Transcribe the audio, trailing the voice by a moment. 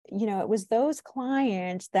it was those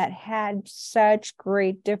clients that had such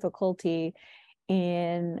great difficulty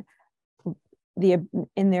in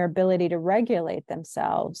their ability to regulate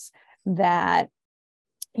themselves that,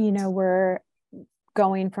 were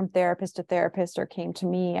going from therapist to therapist or came to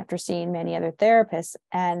me after seeing many other therapists.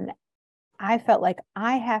 And I felt like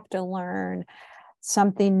I have to learn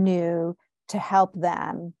something new to help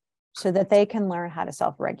them so that they can learn how to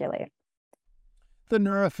self-regulate. The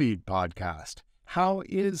Neurofeed podcast. How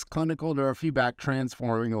is clinical neurofeedback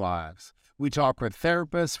transforming lives? We talk with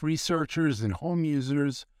therapists, researchers, and home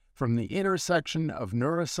users from the intersection of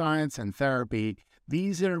neuroscience and therapy.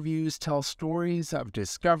 These interviews tell stories of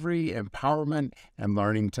discovery, empowerment, and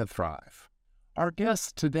learning to thrive. Our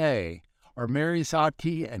guests today are Mary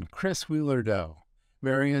Zaudtke and Chris Wheeler-Doe.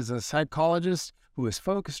 Mary is a psychologist who has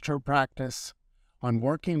focused her practice on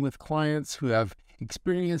working with clients who have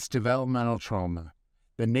experienced developmental trauma.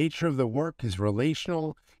 The nature of the work is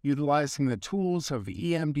relational, utilizing the tools of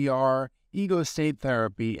EMDR, ego state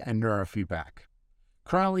therapy, and neurofeedback.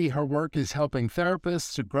 Currently, her work is helping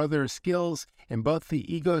therapists to grow their skills in both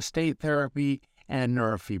the ego state therapy and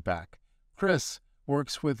neurofeedback. Chris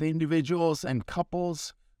works with individuals and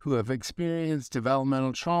couples who have experienced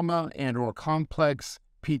developmental trauma and/or complex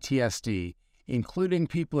PTSD, including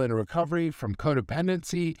people in recovery from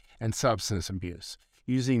codependency and substance abuse,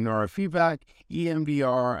 using neurofeedback,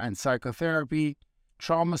 EMDR, and psychotherapy,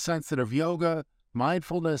 trauma-sensitive yoga,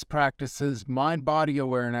 mindfulness practices, mind-body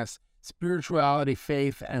awareness, spirituality,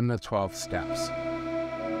 faith, and the 12 steps.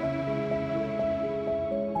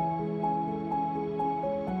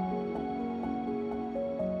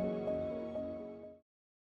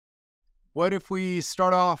 What if we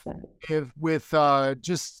start off with the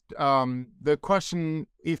question,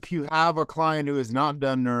 if you have a client who has not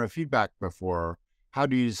done neurofeedback before, how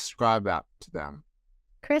do you describe that to them?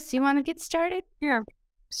 Chris, you want to get started? Yeah.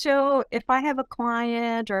 So if I have a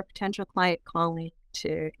client or a potential client calling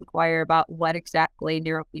to inquire about what exactly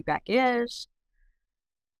neurofeedback is,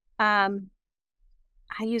 I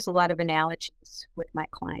use a lot of analogies with my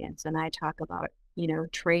clients, and I talk about,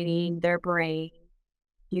 training their brain.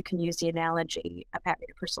 You can use the analogy of having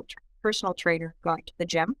a personal trainer going to the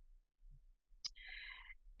gym.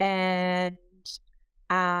 And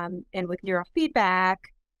with neurofeedback,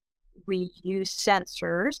 we use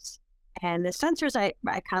sensors. And the sensors, I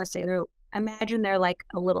kind of say, imagine they're like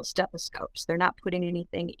a little stethoscopes. They're not putting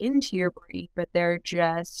anything into your brain, but they're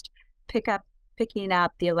just picking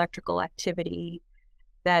up the electrical activity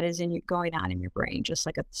that is going on in your brain, just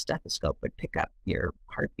like a stethoscope would pick up your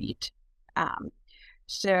heartbeat.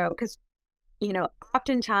 So, because,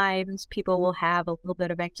 oftentimes people will have a little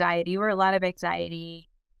bit of anxiety or a lot of anxiety,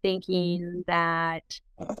 thinking that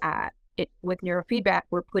with neurofeedback,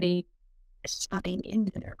 we're putting something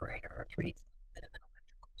into their brain or putting a bit of an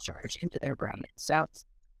electrical charge into their brain. So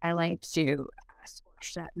I like to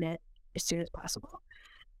squash that myth as soon as possible.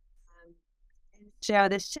 So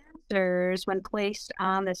the sensors, when placed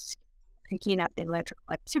on this, picking up the electrical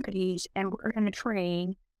activities, and we're going to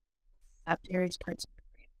train up various parts of the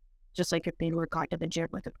brain. Just like if they were going to the gym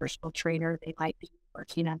with a personal trainer, they might be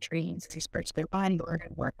working on training these parts of their body, or going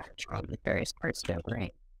to work on training various parts of their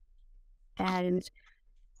brain. And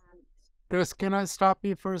Chris, can I stop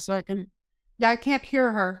you for a second? Yeah, I can't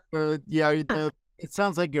hear her. It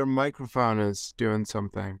sounds like your microphone is doing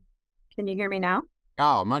something. Can you hear me now?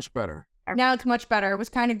 Oh, much better. Now it's much better. It was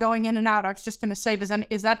kind of going in and out. I was just going to say,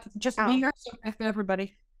 is that just me or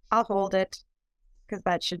everybody? I'll hold it, because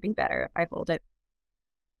that should be better if I hold it.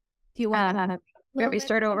 Do you want me to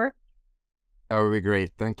start over? That would be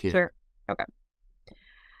great. Thank you. Sure. Okay.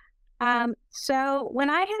 So when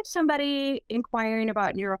I have somebody inquiring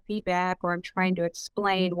about neurofeedback, or I'm trying to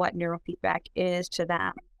explain what neurofeedback is to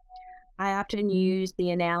them, I often use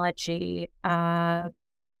the analogy of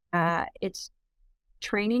it's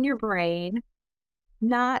training your brain,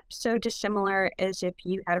 not so dissimilar as if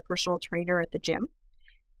you had a personal trainer at the gym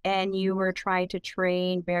and you were trying to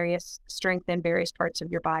strengthen various parts of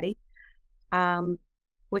your body.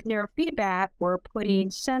 With neurofeedback, we're putting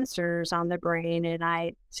sensors on the brain, and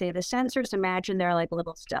I say the sensors, imagine they're like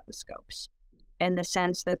little stethoscopes, in the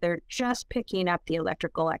sense that they're just picking up the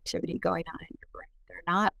electrical activity going on in your brain. They're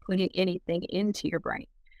not putting anything into your brain,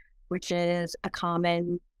 which is a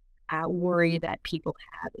common worry that people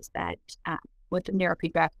have, is that with the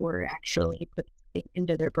neurofeedback, we're actually putting it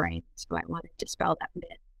into their brain. So I want to dispel that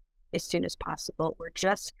myth as soon as possible. We're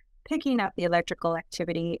just picking up the electrical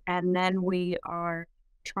activity, and then we are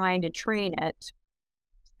trying to train it.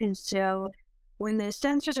 And so when the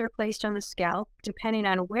sensors are placed on the scalp, depending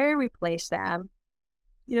on where we place them,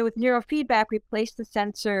 with neurofeedback, we place the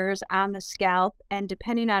sensors on the scalp, and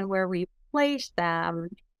depending on where we place them,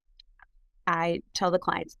 I tell the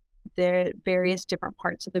clients there are various different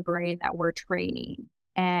parts of the brain that we're training.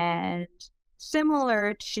 And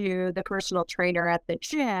similar to the personal trainer at the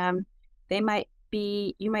gym,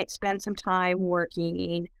 you might spend some time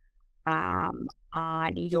working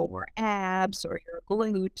on your abs or your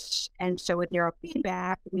glutes. And so with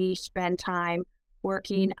neurofeedback, we spend time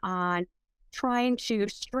working on trying to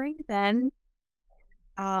strengthen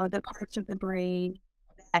the parts of the brain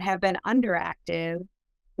that have been underactive,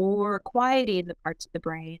 or quieting the parts of the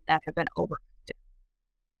brain that have been overactive.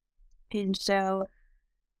 And so,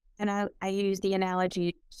 I use the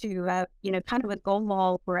analogy to, kind of a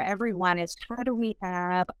goal for everyone is, how do we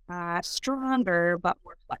have a stronger but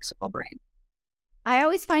more flexible brain? I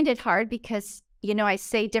always find it hard because, I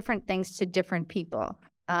say different things to different people,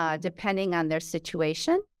 depending on their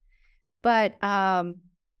situation. But I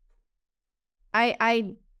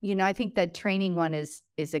think the training one is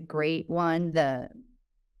a great one. The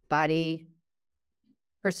body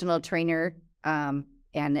personal trainer and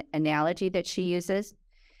analogy that she uses.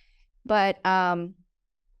 But I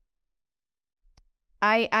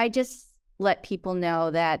just let people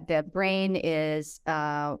know that the brain is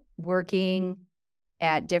working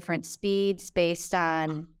at different speeds based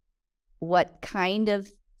on what kind of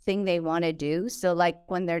thing they want to do. So like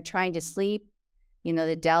when they're trying to sleep,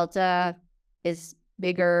 the delta is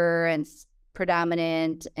bigger and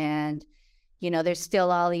predominant, and there's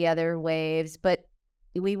still all the other waves, but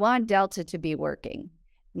we want delta to be working.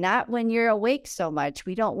 Not when you're awake so much.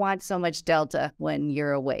 We don't want so much delta when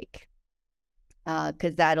you're awake,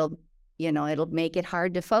 because that'll, it'll make it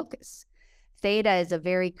hard to focus. Theta is a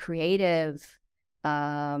very creative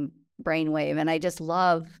brainwave, and I just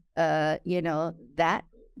love, that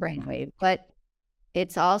brainwave. But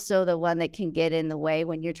it's also the one that can get in the way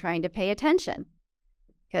when you're trying to pay attention,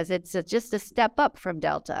 because it's just a step up from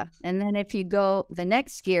delta. And then if you go the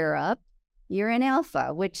next gear up, you're in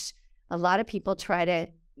alpha, which a lot of people try to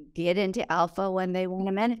get into alpha when they want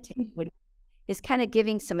to meditate, which is kind of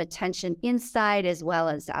giving some attention inside as well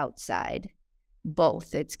as outside,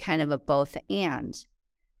 both. It's kind of a both and.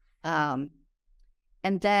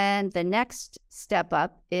 And then the next step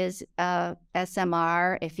up is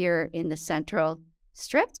SMR, if you're in the central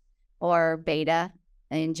strip, or beta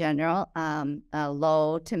in general.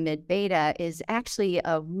 Low to mid beta is actually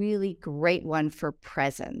a really great one for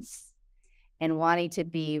presence and wanting to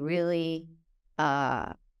be really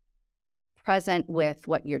present with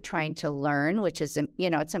what you're trying to learn, which is,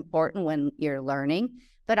 it's important when you're learning,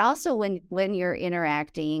 but also when you're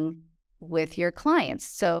interacting with your clients.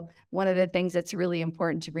 So one of the things that's really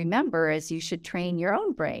important to remember is you should train your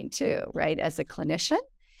own brain too, right? As a clinician,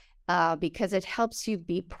 because it helps you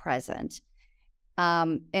be present.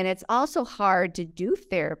 And it's also hard to do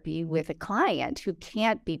therapy with a client who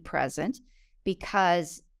can't be present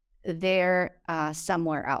because they're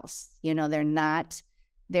somewhere else.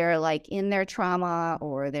 They're like in their trauma,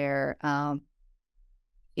 or they're,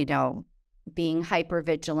 being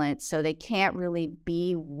hypervigilant, so they can't really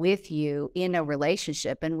be with you in a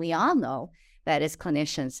relationship. And we all know that as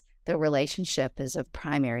clinicians, the relationship is of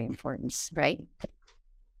primary importance, right?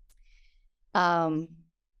 And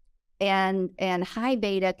high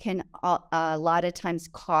beta can a lot of times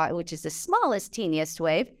cause, which is the smallest, teeniest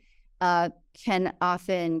wave, can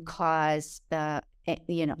often cause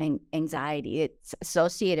anxiety. It's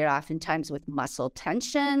associated oftentimes with muscle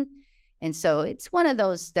tension. And so it's one of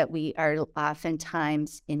those that we are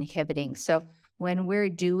oftentimes inhibiting. So when we're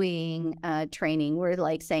doing training, we're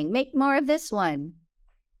like saying, make more of this one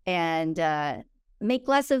and make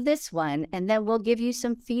less of this one. And then we'll give you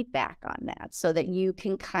some feedback on that so that you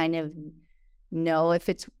can kind of know if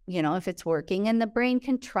it's, if it's working, and the brain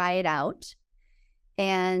can try it out.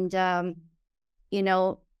 And,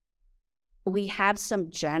 we have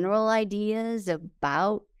some general ideas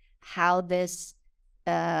about how this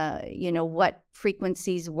what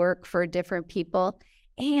frequencies work for different people,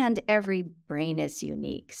 and every brain is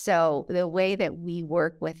unique. So the way that we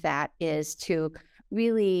work with that is to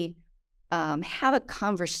really have a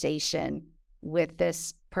conversation with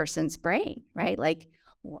this person's brain, right? Like,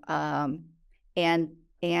 and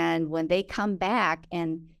when they come back,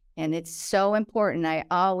 and it's so important, I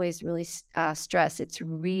always really stress, it's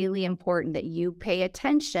really important that you pay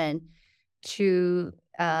attention to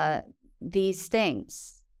these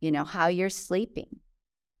things, how you're sleeping.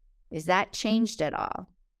 Is that changed at all?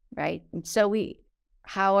 Right? And so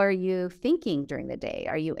how are you thinking during the day?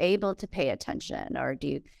 Are you able to pay attention, or do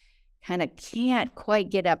you kind of can't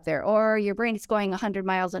quite get up there, or your brain is going 100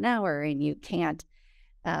 miles an hour and you can't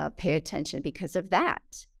pay attention because of that.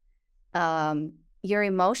 Your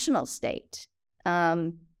emotional state.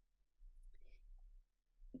 The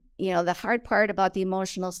hard part about the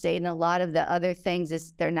emotional state and a lot of the other things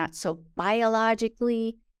is they're not so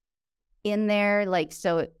biologically in there. Like,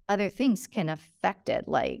 so other things can affect it.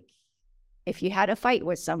 Like if you had a fight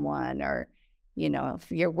with someone, or,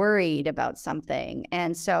 if you're worried about something.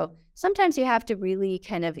 And so sometimes you have to really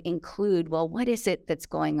kind of include, well, what is it that's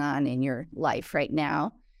going on in your life right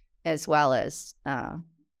now, as well as,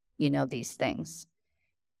 these things.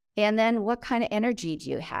 And then what kind of energy do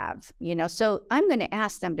you have? So I'm going to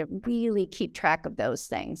ask them to really keep track of those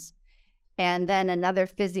things. And then another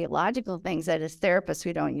physiological things that as therapists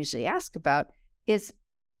we don't usually ask about is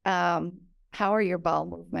how are your bowel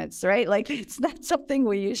movements, right? Like it's not something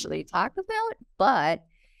we usually talk about, but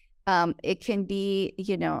it can be,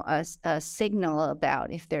 a signal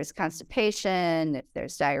about if there's constipation, if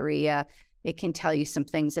there's diarrhea. It can tell you some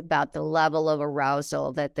things about the level of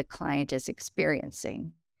arousal that the client is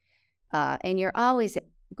experiencing. And you're always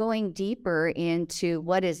going deeper into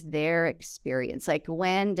what is their experience, like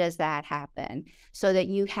when does that happen, so that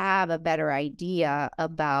you have a better idea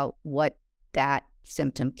about what that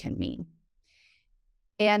symptom can mean.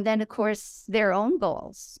 And then, of course, their own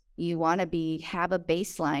goals. You want to have a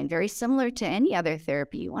baseline, very similar to any other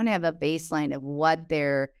therapy. You want to have a baseline of what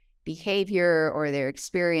their behavior or their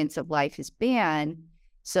experience of life has been,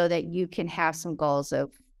 so that you can have some goals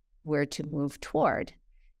of where to move toward.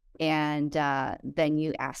 And then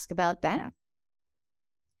you ask about that.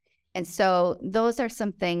 And so those are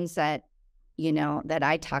some things that, that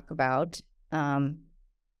I talk about.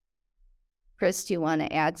 Chris, do you want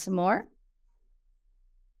to add some more?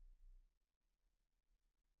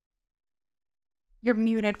 You're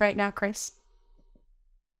muted right now, Chris.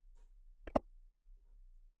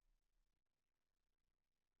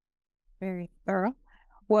 Very thorough.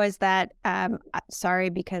 Was that, sorry,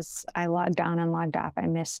 because I logged on and logged off, I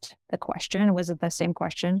missed the question. Was it the same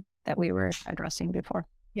question that we were addressing before?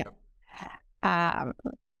 Yeah. I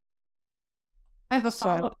have a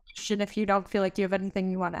follow-up question if you don't feel like you have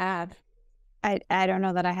anything you want to add. I don't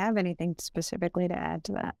know that I have anything specifically to add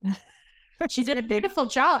to that. She did a beautiful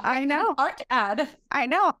job. I know. Hard to add. I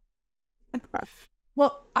know.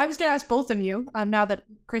 Well, I was going to ask both of you, now that,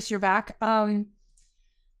 Chris, you're back,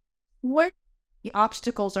 what the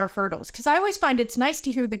obstacles or hurdles? Because I always find it's nice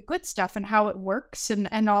to hear the good stuff and how it works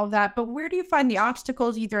and all of that, but where do you find the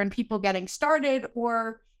obstacles, either in people getting started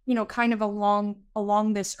or, kind of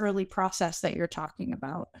along this early process that you're talking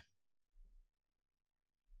about?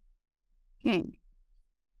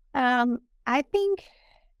 I think,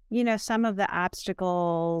 some of the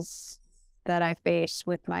obstacles that I face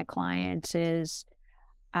with my clients is,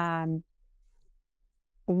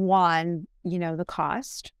 one, the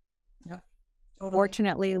cost. Yeah. Totally.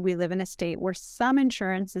 Fortunately, we live in a state where some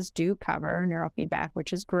insurances do cover neurofeedback,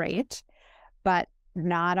 which is great, but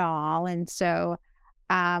not all. And so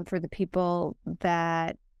for the people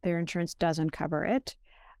that their insurance doesn't cover it,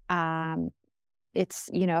 it's,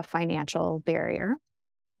 a financial barrier.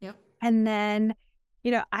 Yep. And then,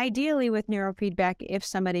 ideally with neurofeedback, if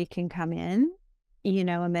somebody can come in,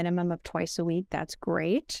 a minimum of twice a week, that's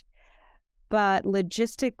great. But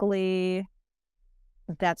logistically,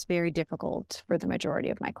 that's very difficult for the majority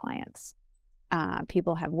of my clients.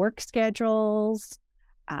 People have work schedules.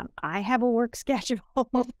 I have a work schedule.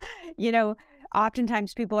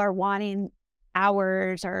 Oftentimes people are wanting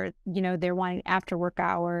hours, or, they're wanting after work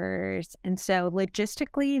hours. And so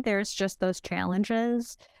logistically, there's just those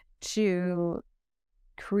challenges to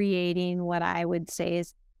creating what I would say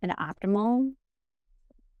is an optimal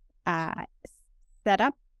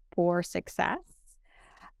setup for success.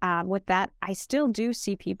 With that, I still do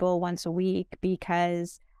see people once a week,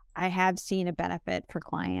 because I have seen a benefit for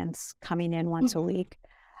clients coming in once a week.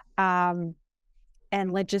 And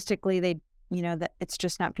logistically, that it's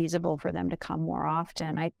just not feasible for them to come more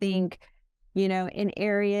often. I think, in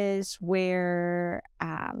areas where,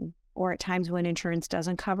 or at times when insurance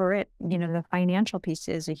doesn't cover it, the financial piece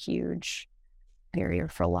is a huge barrier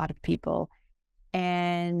for a lot of people.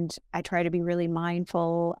 And I try to be really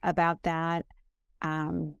mindful about that.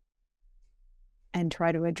 And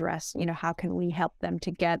try to address, how can we help them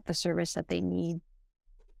to get the service that they need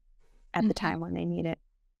at the time when they need it.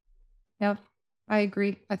 Yeah, I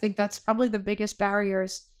agree. I think that's probably the biggest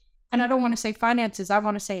barriers. And I don't want to say finances, I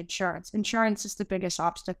want to say insurance. Insurance is the biggest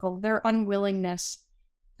obstacle. Their unwillingness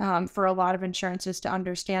for a lot of insurances to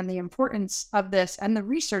understand the importance of this and the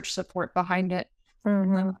research support behind it.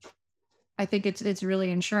 Mm-hmm. I think it's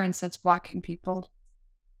really insurance that's blocking people.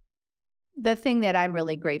 The thing that I'm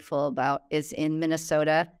really grateful about is in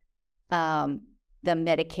Minnesota, the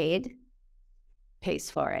Medicaid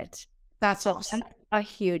pays for it. That's awesome. A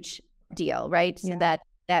huge deal, right? Yeah. So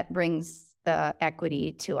that brings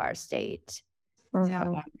equity to our state. So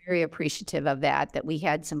I'm very appreciative of that we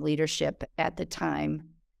had some leadership at the time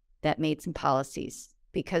that made some policies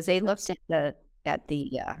because they looked at the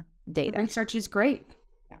data. The research is great.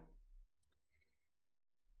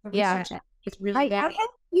 Yeah. It's really bad.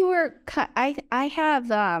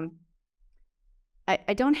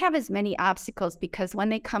 I don't have as many obstacles because when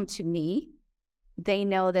they come to me, they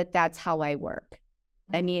know that that's how I work.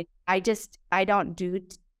 I mean, I don't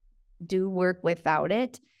do work without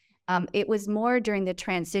it. It was more during the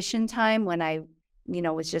transition time when I,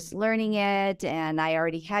 was just learning it, and I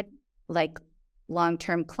already had like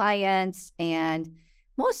long-term clients, and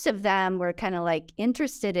most of them were kind of like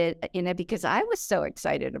interested in it because I was so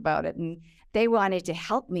excited about it, and they wanted to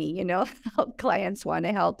help me. Help clients want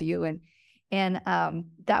to help you, and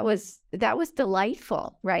that was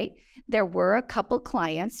delightful, right? There were a couple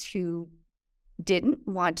clients who didn't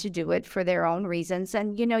want to do it for their own reasons,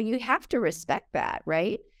 and you have to respect that,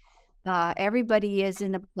 right? Everybody is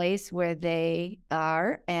in a place where they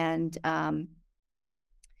are, and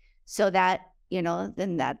so that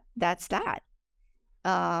then that's that.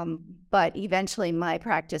 But eventually, my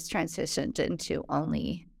practice transitioned into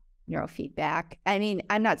only neurofeedback. I mean,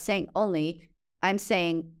 I'm not saying only. I'm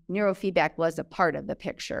saying neurofeedback was a part of the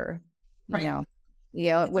picture. Right.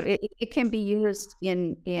 It can be used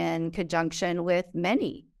in conjunction with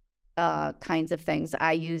many kinds of things.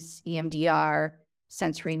 I use EMDR,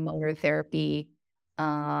 sensory motor therapy,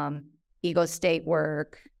 ego state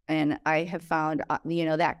work, and I have found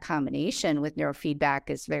that combination with neurofeedback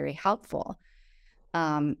is very helpful.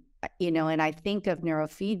 And I think of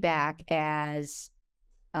neurofeedback as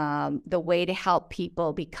the way to help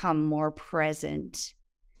people become more present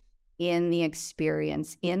in the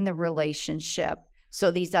experience, in the relationship, so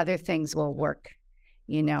these other things will work,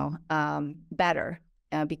 better.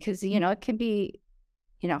 Because, it can be,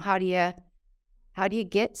 how do you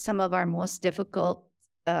get some of our most difficult,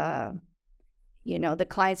 the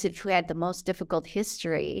clients who had the most difficult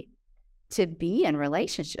history to be in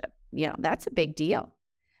relationship? That's a big deal.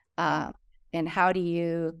 And how do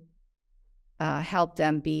you help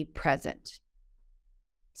them be present?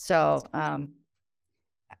 So,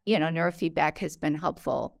 neurofeedback has been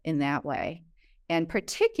helpful in that way. And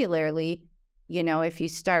particularly, if you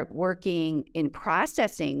start working in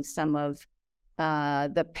processing some of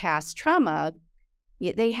the past trauma,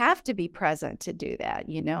 they have to be present to do that.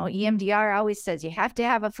 EMDR always says you have to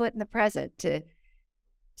have a foot in the present to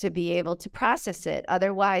be able to process it.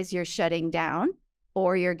 Otherwise, you're shutting down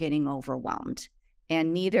or you're getting overwhelmed.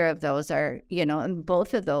 And neither of those are, and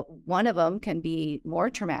one of them can be more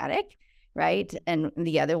traumatic, right? And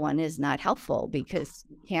the other one is not helpful because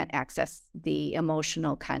you can't access the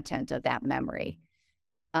emotional content of that memory.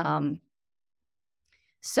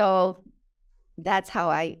 So that's how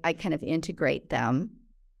I kind of integrate them,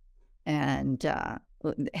 and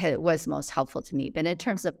it was most helpful to me. But in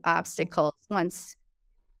terms of obstacles, once,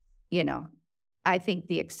 I think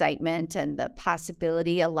the excitement and the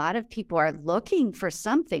possibility, a lot of people are looking for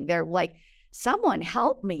something. They're like, someone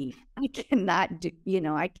help me. I cannot do,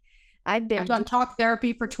 I've done talk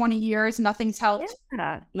therapy for 20 years. Nothing's helped.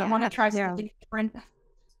 Yeah. I want to try something different.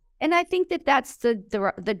 And I think that's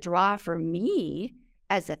the draw for me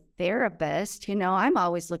as a therapist. I'm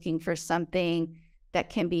always looking for something that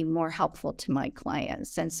can be more helpful to my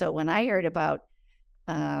clients. And so when I heard about,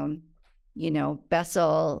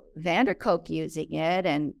 Bessel van der Kolk using it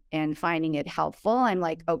and finding it helpful, I'm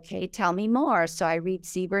like, okay, tell me more. So I read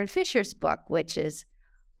Sieber and Fisher's book, which is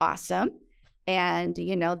awesome. And,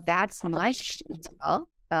 that's my style,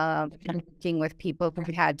 working with people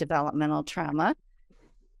who had developmental trauma,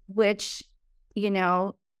 which,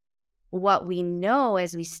 what we know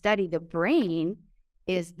as we study the brain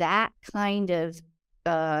is that kind of,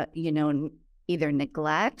 either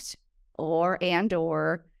neglect or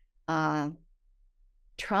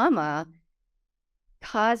trauma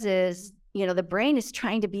causes, the brain is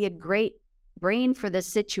trying to be a great brain for the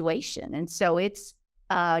situation. And so it's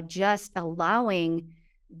just allowing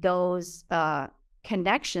those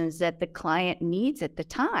connections that the client needs at the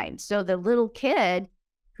time. So the little kid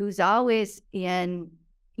who's always in,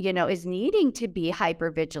 is needing to be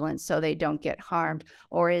hypervigilant so they don't get harmed,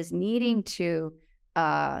 or is needing to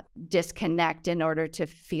disconnect in order to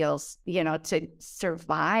feel, to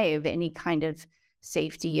survive any kind of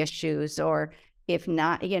safety issues, or if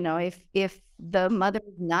not, if the mother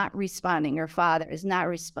is not responding or father is not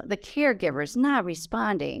the caregiver is not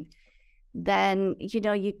responding, then,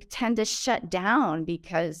 you tend to shut down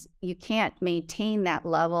because you can't maintain that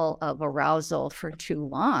level of arousal for too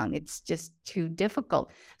long. It's just too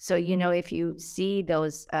difficult. So, if you see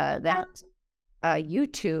those,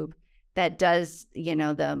 YouTube that does,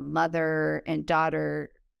 the mother and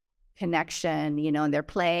daughter connection, and they're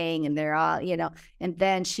playing and they're all, and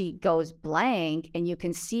then she goes blank and you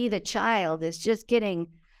can see the child is just getting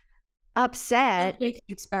upset.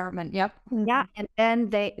 Experiment. Yep. Yeah.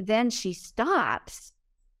 And then she stops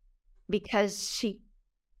because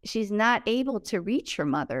she's not able to reach her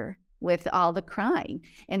mother with all the crying.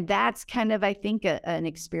 And that's kind of, I think, an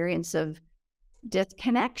experience of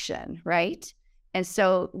disconnection, right? And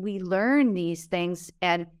so we learn these things,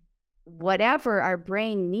 and whatever our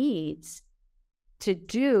brain needs to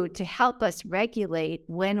do to help us regulate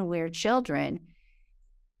when we're children,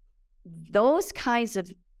 those kinds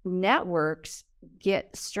of networks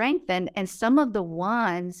get strengthened, and some of the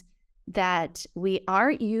ones that we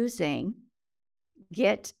aren't using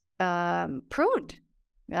get pruned,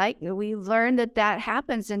 right? We learn that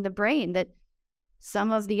happens in the brain, that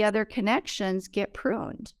some of the other connections get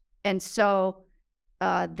pruned. And so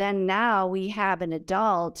then now we have an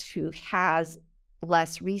adult who has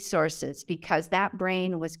less resources because that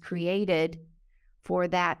brain was created for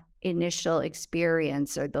that initial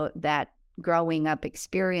experience or that growing up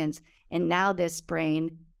experience. And now this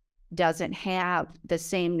brain doesn't have the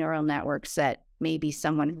same neural networks that maybe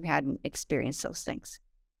someone who hadn't experienced those things.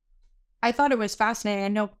 I thought it was fascinating. I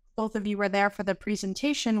know both of you were there for the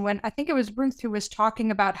presentation when I think it was Ruth who was talking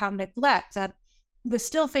about how neglect, that the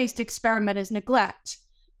still-faced experiment is neglect,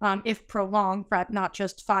 if prolonged, for not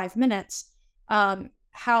just 5 minutes,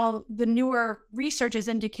 how the newer research is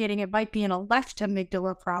indicating it might be in a left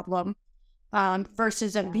amygdala problem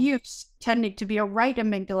versus abuse tending to be a right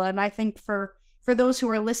amygdala. And I think for those who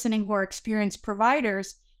are listening who are experienced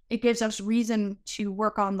providers, it gives us reason to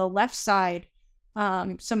work on the left side,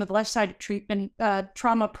 some of the left side treatment,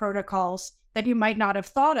 trauma protocols that you might not have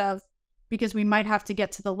thought of, because we might have to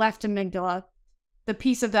get to the left amygdala. The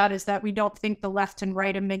piece of that is that we don't think the left and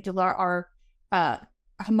right amygdala are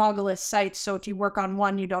homologous sites. So if you work on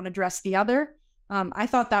one, you don't address the other. I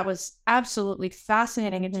thought that was absolutely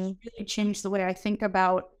fascinating. It just really changed the way I think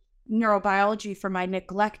about neurobiology for my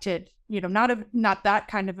neglected, not that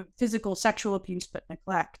kind of physical sexual abuse, but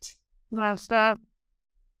neglect. Well, stop.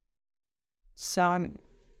 So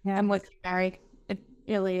I'm with you, Mary. It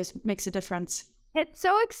really makes a difference. It's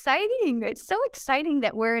so exciting. It's so exciting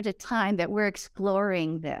that we're at a time that we're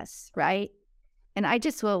exploring this, right? And I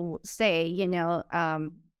just will say,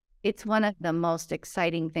 it's one of the most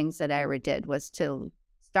exciting things that I ever did was to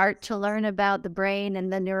start to learn about the brain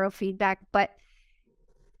and the neurofeedback. But,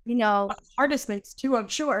 hardest things too, I'm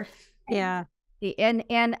sure. Yeah. And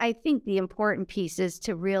I think the important piece is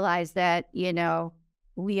to realize that,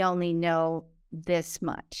 we only know this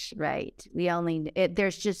much, right?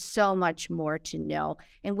 There's just so much more to know,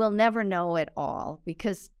 and we'll never know it all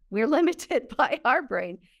because we're limited by our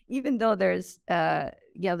brain, even though there's,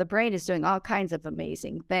 the brain is doing all kinds of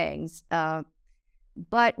amazing things.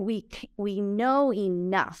 But we know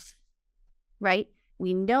enough, right?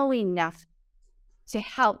 We know enough to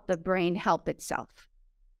help the brain help itself,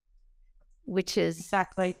 which is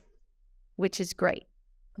great.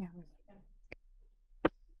 Yeah.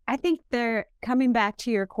 I think coming back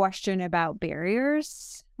to your question about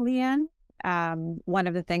barriers, Leanne, one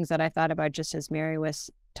of the things that I thought about just as Mary was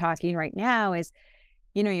talking right now is,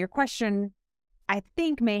 your question, I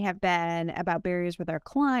think, may have been about barriers with our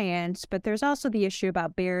clients, but there's also the issue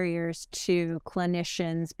about barriers to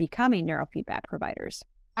clinicians becoming neurofeedback providers.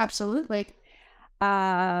 Absolutely.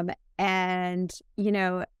 And,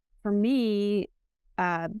 for me,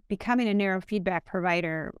 becoming a neurofeedback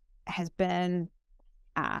provider has been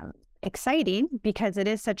exciting because it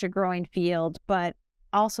is such a growing field, but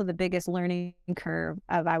also the biggest learning curve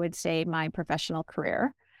of, I would say, my professional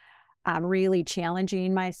career. Really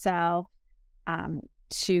challenging myself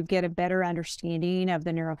to get a better understanding of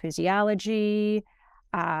the neurophysiology,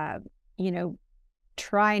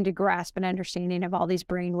 trying to grasp an understanding of all these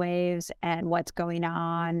brain waves and what's going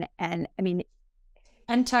on. And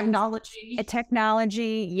and technology.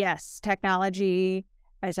 Technology, yes, technology.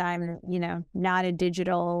 As I'm, not a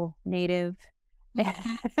digital native,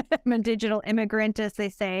 I'm a digital immigrant, as they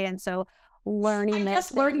say, and so learning. I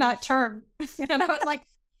just learned that term, and I was like,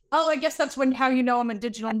 "Oh, I guess that's how you know I'm a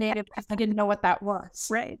digital native," because I didn't know what that was.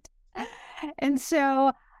 Right, and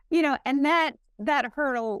so and that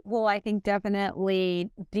hurdle will, I think,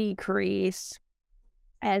 definitely decrease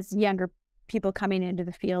as younger people coming into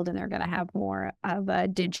the field, and they're going to have more of a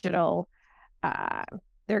digital.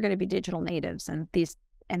 They're going to be digital natives, and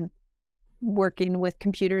working with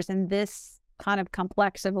computers in this kind of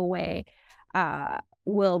complex of a way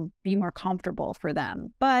will be more comfortable for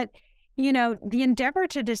them. But, the endeavor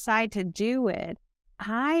to decide to do it,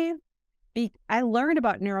 I learned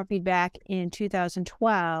about neurofeedback in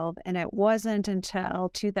 2012, and it wasn't until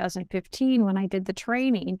 2015 when I did the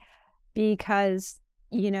training, because,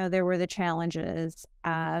 there were the challenges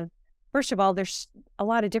of, first of all, there's a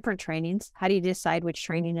lot of different trainings. How do you decide which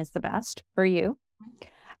training is the best for you?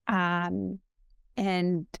 And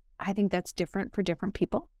I think that's different for different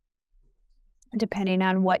people, depending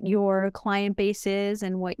on what your client base is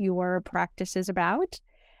and what your practice is about.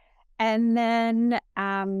 And then,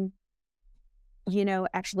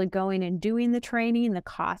 actually going and doing the training, the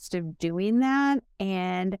cost of doing that.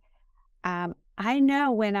 And I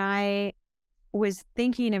know when I was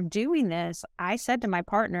thinking of doing this, I said to my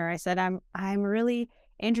partner, I said, I'm really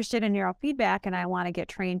interested in neurofeedback and I want to get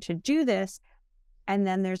trained to do this. And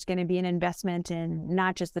then there's going to be an investment in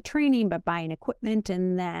not just the training, but buying equipment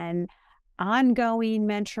and then ongoing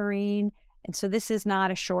mentoring. And so this is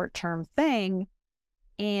not a short-term thing.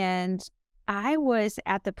 And I was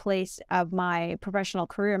at the place of my professional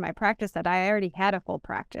career, my practice, that I already had a full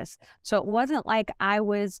practice. So it wasn't like I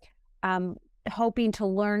was hoping to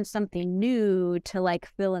learn something new to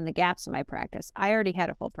fill in the gaps in my practice. I already had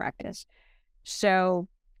a full practice. So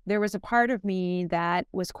there was a part of me that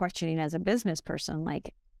was questioning as a business person,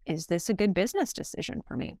 is this a good business decision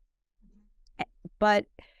for me? But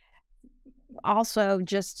also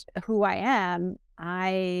just who I am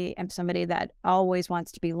somebody that always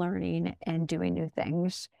wants to be learning and doing new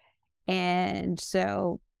things. And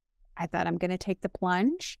so I thought, I'm going to take the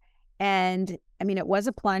plunge. And I mean, it was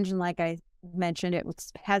a plunge. And like I mentioned,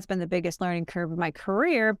 has been the biggest learning curve of my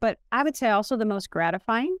career, but I would say also the most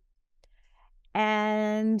gratifying.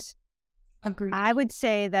 And Agreed. I would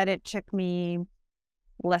say that it took me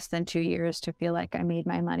less than 2 years to feel like I made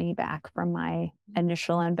my money back from my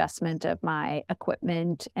initial investment of my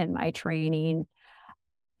equipment and my training.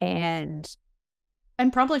 And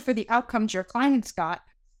probably for the outcomes your clients got.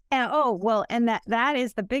 And that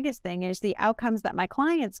is the biggest thing, is the outcomes that my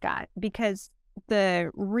clients got, because the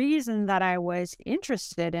reason that I was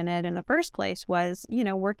interested in it in the first place was,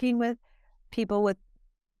 working with people with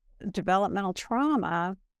developmental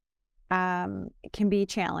trauma can be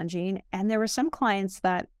challenging. And there were some clients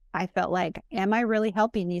that I felt like, am I really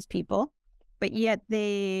helping these people? But yet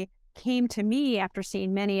they came to me after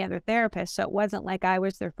seeing many other therapists. So it wasn't like I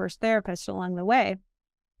was their first therapist along the way.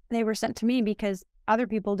 They were sent to me because other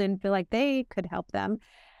people didn't feel like they could help them.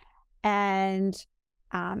 And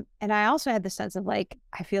I also had the sense of I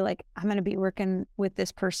feel like I'm going to be working with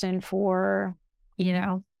this person for,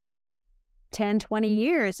 10, 20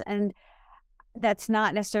 years. And that's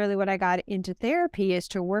not necessarily what I got into therapy, is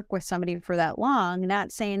to work with somebody for that long.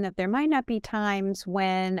 Not saying that there might not be times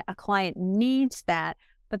when a client needs that,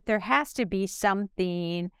 but there has to be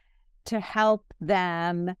something to help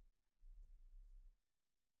them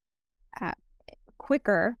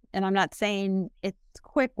quicker. And I'm not saying it's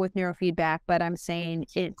quick with neurofeedback, but I'm saying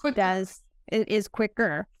it is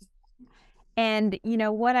quicker. And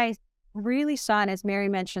what I really saw, and as Mary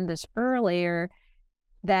mentioned this earlier,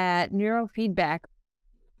 that neurofeedback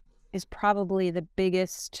is probably the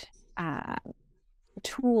biggest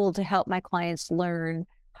tool to help my clients learn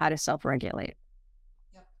how to self-regulate.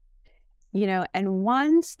 And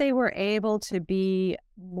once they were able to be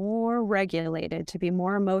more regulated, to be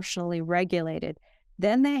more emotionally regulated,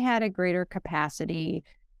 then they had a greater capacity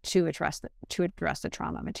to address the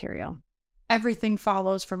trauma material. Everything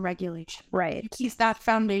follows from regulation. Right. If it's that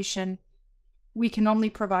foundation, we can only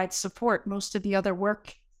provide support. Most of the other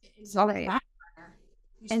work is on the back burner.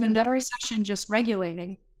 You spend every session just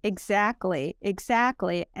regulating. Exactly.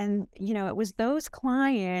 And, it was those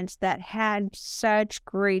clients that had such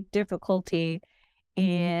great difficulty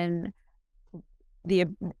in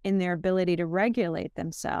their ability to regulate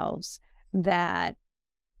themselves that,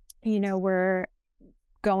 were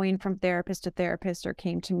going from therapist to therapist, or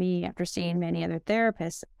came to me after seeing many other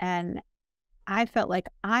therapists. And I felt like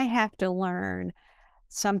I have to learn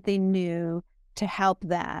something new to help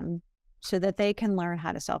them so that they can learn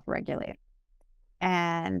how to self-regulate.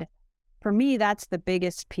 And for me, that's the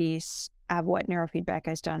biggest piece of what neurofeedback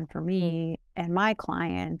has done for me and my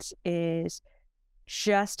clients, is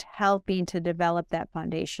just helping to develop that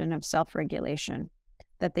foundation of self-regulation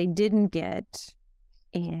that they didn't get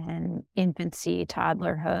in infancy,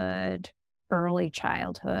 toddlerhood, early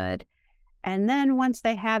childhood. And then once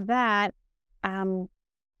they have that,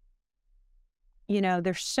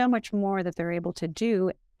 there's so much more that they're able to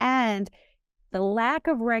do. And the lack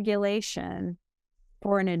of regulation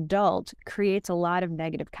for an adult creates a lot of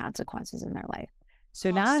negative consequences in their life. So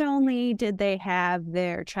not only did they have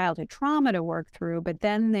their childhood trauma to work through, but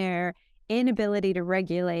then their inability to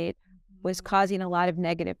regulate was causing a lot of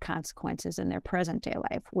negative consequences in their present day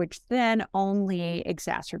life, which then only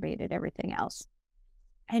exacerbated everything else.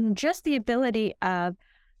 And just the ability of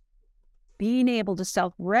being able to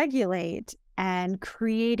self-regulate and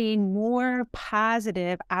creating more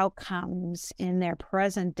positive outcomes in their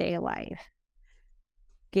present day life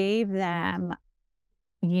gave them,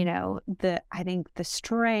 I think the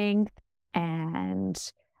strength and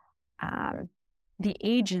the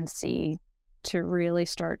agency to really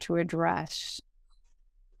start to address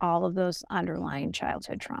all of those underlying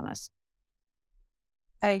childhood traumas.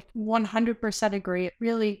 I 100% agree. It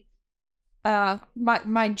really,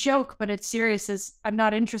 my joke, but it's serious, is I'm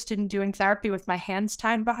not interested in doing therapy with my hands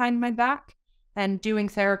tied behind my back, and doing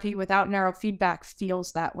therapy without neurofeedback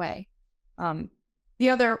feels that way. The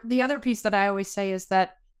other piece that I always say is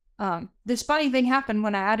that this funny thing happened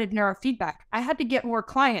when I added neurofeedback. I had to get more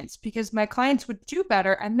clients because my clients would do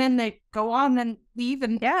better, and then they go on and leave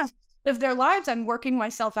and live their lives. I'm working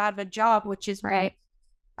myself out of a job, which is Right.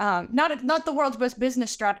 Not the world's best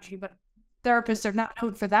business strategy, but therapists are not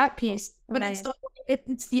known for that piece. But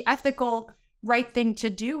it's the ethical right thing to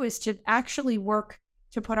do, is to actually work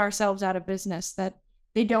to put ourselves out of business, that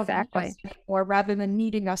they don't need us anymore, rather than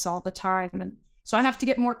needing us all the time. And so I have to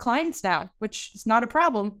get more clients now, which is not a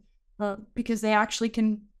problem, because they actually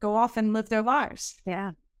can go off and live their lives.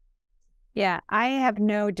 Yeah. Yeah. I have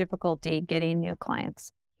no difficulty getting new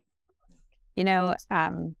clients.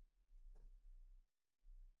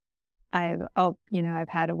 I've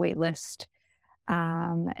had a wait list,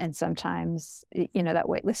 and sometimes, that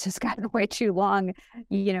wait list has gotten way too long.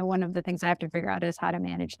 One of the things I have to figure out is how to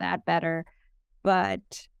manage that better.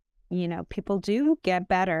 But, people do get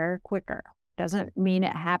better quicker. Doesn't mean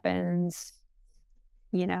it happens,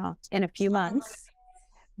 in a few months,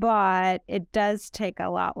 but it does take a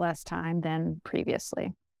lot less time than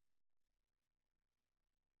previously.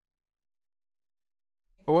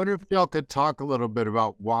 I wonder if y'all could talk a little bit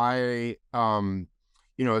about why, some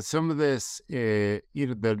of this, the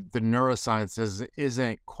neuroscience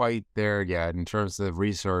isn't quite there yet in terms of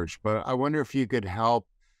research, but I wonder if you could help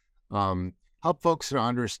folks to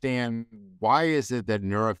understand, why is it that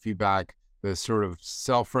neurofeedback, the sort of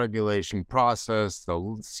self-regulation process,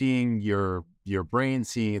 seeing your brain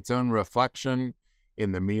seeing its own reflection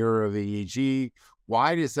in the mirror of the EEG,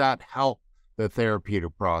 why does that help the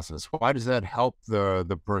therapeutic process? Why does that help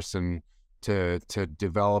the person to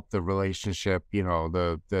develop the relationship,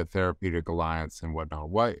 the therapeutic alliance and whatnot?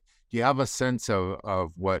 What do you have a sense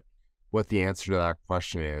of what the answer to that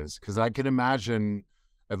question is? Because I can imagine,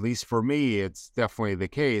 at least for me, it's definitely the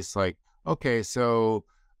case. Like, okay, so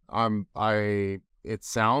it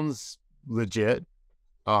sounds legit,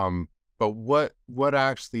 but what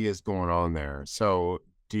actually is going on there? So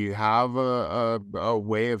do you have a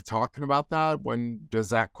way of talking about that? When does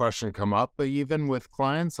that question come up, even with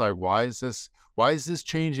clients? Like, why is this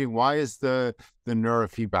changing? Why is the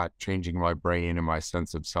neurofeedback changing my brain and my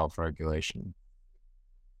sense of self-regulation?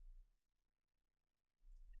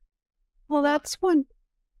 Well, that's one.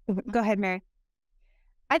 Go ahead, Mary.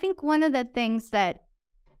 I think one of the things that,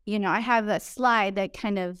 I have a slide that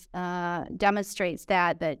kind of demonstrates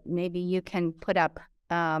that maybe you can put up.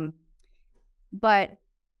 But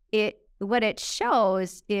what it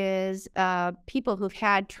shows is people who've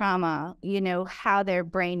had trauma, how their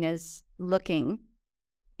brain is looking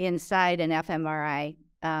inside an fMRI.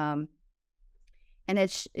 And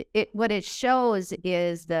what it shows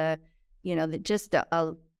is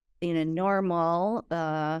normal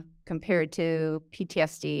compared to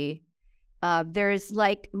PTSD. There's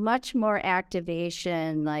like much more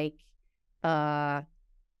activation, like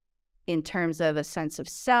in terms of a sense of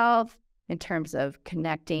self, in terms of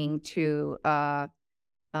connecting to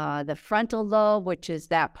the frontal lobe, which is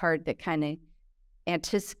that part that kind of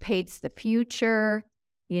anticipates the future.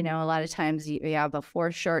 A lot of times you have a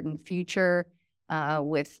foreshortened future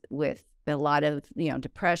with a lot of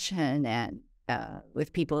depression, and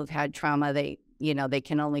with people who've had trauma, they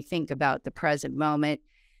can only think about the present moment.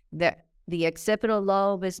 The occipital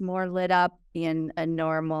lobe is more lit up in a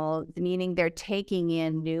normal, meaning they're taking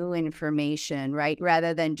in new information, right?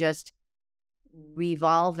 Rather than just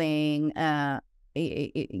revolving, going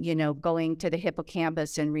to the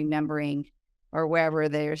hippocampus and remembering, or wherever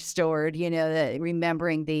they're stored,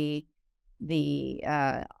 remembering the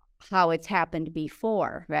how it's happened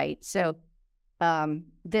before, right? So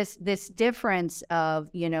this difference of,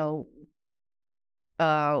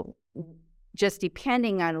 just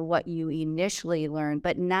depending on what you initially learn,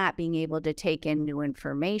 but not being able to take in new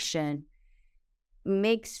information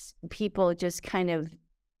makes people just kind of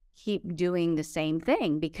keep doing the same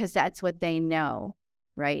thing because that's what they know,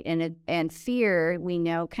 right? And fear, we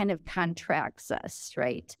know, kind of contracts us,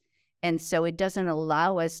 right? And so it doesn't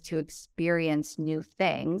allow us to experience new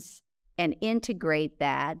things and integrate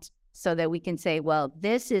that so that we can say, well,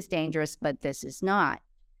 this is dangerous, but this is not.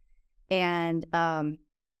 And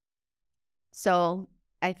so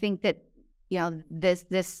I think that, you know, this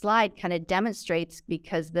slide kind of demonstrates,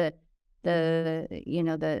 because the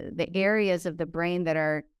areas of the brain that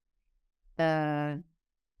are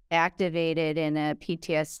activated in a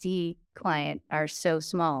PTSD client are so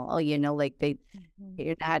small. You know, like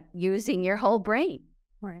you're not using your whole brain,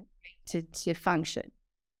 right, to function.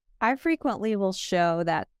 I frequently will show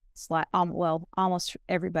that slide. Well, almost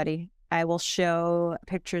everybody. I will show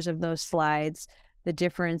pictures of those slides, the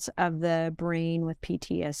difference of the brain with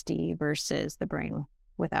PTSD versus the brain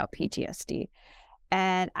without PTSD.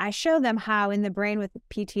 And I show them how in the brain with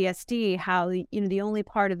PTSD, how, you know, the only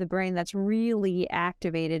part of the brain that's really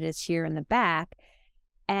activated is here in the back.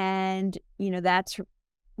 And, you know, that's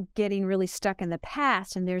getting really stuck in the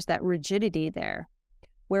past. And there's that rigidity there,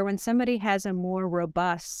 where when somebody has a more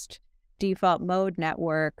robust default mode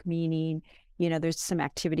network, meaning, you know, there's some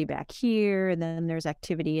activity back here, and then there's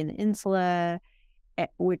activity in the insula,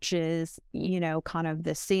 which is, you know, kind of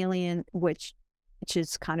the salient, which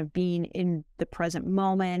is kind of being in the present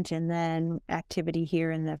moment, and then activity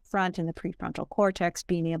here in the front in the prefrontal cortex,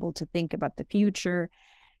 being able to think about the future.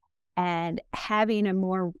 And having a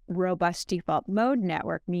more robust default mode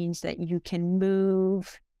network means that you can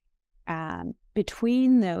move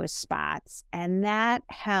between those spots, and that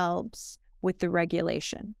helps with the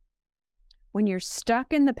regulation. When you're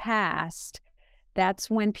stuck in the past, that's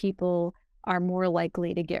when people are more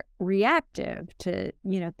likely to get reactive to,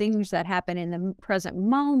 you know, things that happen in the present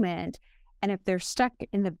moment. And if they're stuck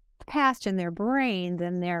in the past in their brain,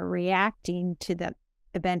 then they're reacting to the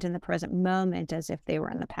event in the present moment as if they were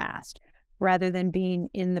in the past, rather than being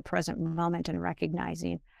in the present moment and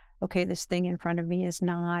recognizing, okay, this thing in front of me is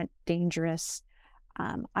not dangerous.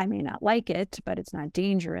 I may not like it, but it's not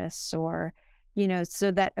dangerous. Or, you know, so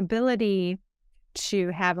that ability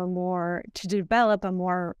to develop a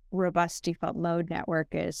more robust default mode network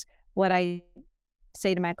is what I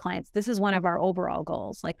say to my clients. This is one of our overall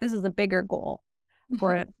goals. Like, this is a bigger goal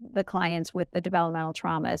for the clients with the developmental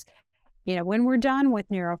traumas. You know, when we're done with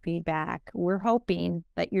neurofeedback, we're hoping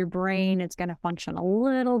that your brain is going to function a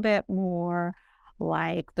little bit more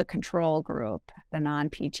like the control group, the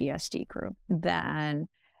non-PTSD group, than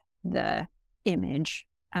the image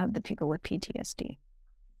of the people with PTSD.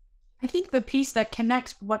 I think the piece that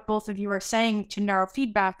connects what both of you are saying to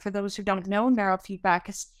neurofeedback, for those who don't know neurofeedback,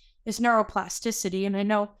 is neuroplasticity. And I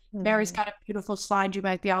know Mary's got a beautiful slide you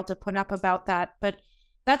might be able to put up about that, but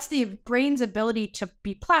that's the brain's ability to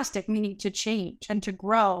be plastic, meaning to change and to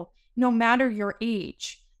grow no matter your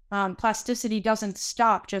age. Plasticity doesn't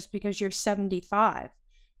stop just because you're 75.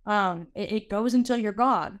 It goes until you're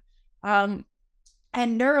gone. And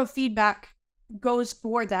neurofeedback goes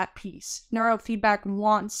for that piece. Neurofeedback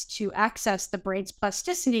wants to access the brain's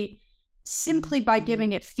plasticity simply by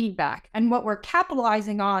giving it feedback. And what we're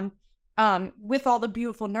capitalizing on with all the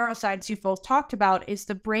beautiful neuroscience you both talked about is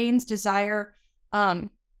the brain's desire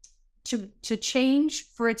to change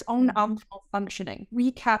for its own optimal functioning.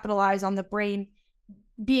 We capitalize on the brain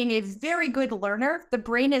being a very good learner. The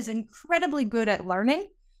brain is incredibly good at learning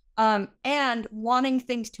and wanting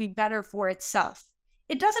things to be better for itself.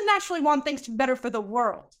 It doesn't actually want things to be better for the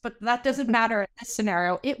world, but that doesn't matter in this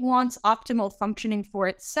scenario. It wants optimal functioning for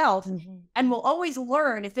itself and will always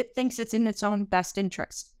learn if it thinks it's in its own best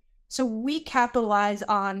interest. So we capitalize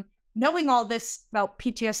on knowing all this about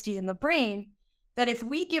PTSD in the brain, that if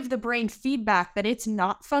we give the brain feedback that it's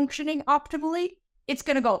not functioning optimally, it's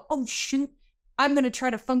going to go, oh, shoot, I'm going to try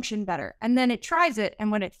to function better. And then it tries it.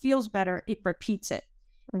 And when it feels better, it repeats it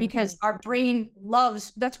because our brain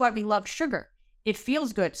that's why we love sugar. It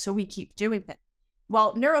feels good, so we keep doing it.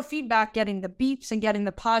 Well, neurofeedback, getting the beeps and getting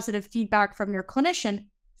the positive feedback from your clinician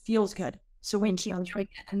feels good. So we keep doing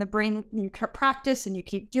it. And the brain, you practice and you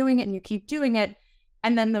keep doing it and you keep doing it.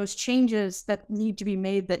 And then those changes that need to be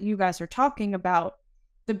made that you guys are talking about,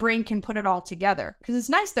 the brain can put it all together. Because it's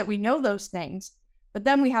nice that we know those things, but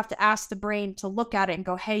then we have to ask the brain to look at it and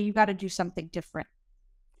go, hey, you got to do something different.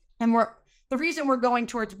 And the reason we're going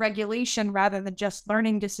towards regulation rather than just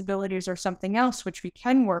learning disabilities or something else, which we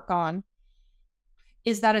can work on,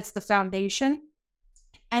 is that it's the foundation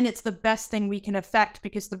and it's the best thing we can affect,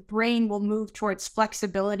 because the brain will move towards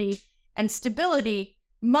flexibility and stability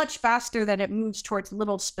much faster than it moves towards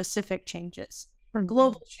little specific changes.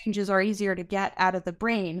 Global changes are easier to get out of the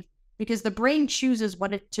brain because the brain chooses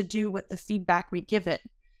to do with the feedback we give it.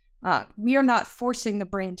 We are not forcing the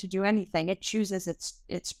brain to do anything. It chooses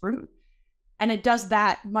its route. And it does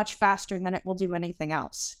that much faster than it will do anything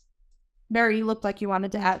else. Mary, you looked like you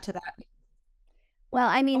wanted to add to that. Well,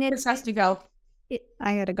 I mean, Chris has to go.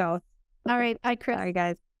 I gotta go. All right. Bye, Chris. Sorry,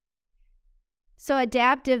 guys. So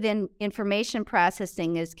adaptive information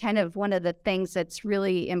processing is kind of one of the things that's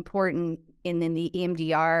really important in the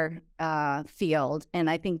EMDR field. And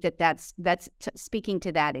I think that's speaking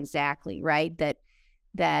to that exactly, right? That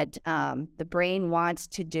the brain wants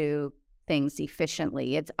to do things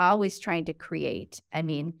efficiently. It's always trying to create. I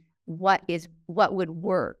mean, what would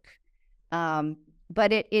work?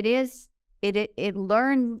 But it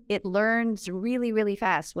learns really, really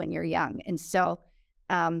fast when you're young. And so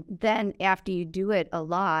then after you do it a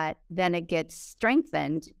lot, then it gets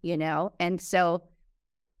strengthened, and so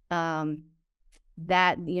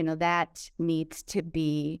that needs to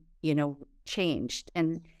be, changed.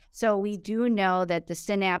 And so we do know that the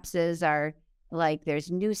synapses are like,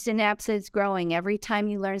 there's new synapses growing every time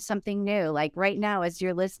you learn something new. Like right now, as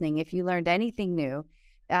you're listening, if you learned anything new,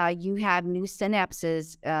 you have new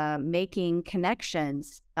synapses making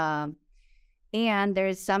connections. And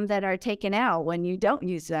there's some that are taken out when you don't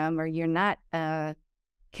use them or you're not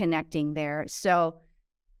connecting there. So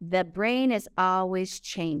the brain is always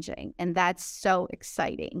changing, and that's so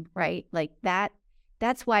exciting, right? Like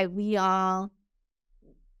that's why we all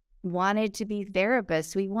wanted to be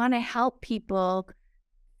therapists. We want to help people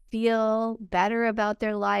feel better about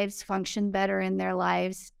their lives, function better in their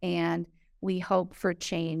lives, and we hope for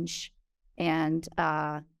change, and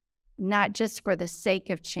not just for the sake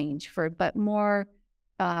of change, but more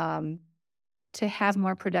to have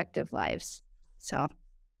more productive lives. So,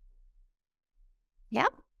 yeah.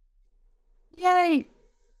 Yay.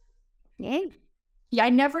 Yay. Yeah, I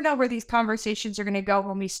never know where these conversations are going to go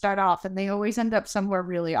when we start off, and they always end up somewhere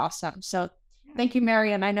really awesome. So thank you,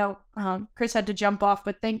 Mary. And I know Chris had to jump off,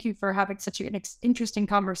 but thank you for having such an interesting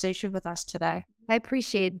conversation with us today. I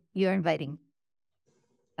appreciate you inviting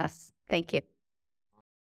us. Thank you.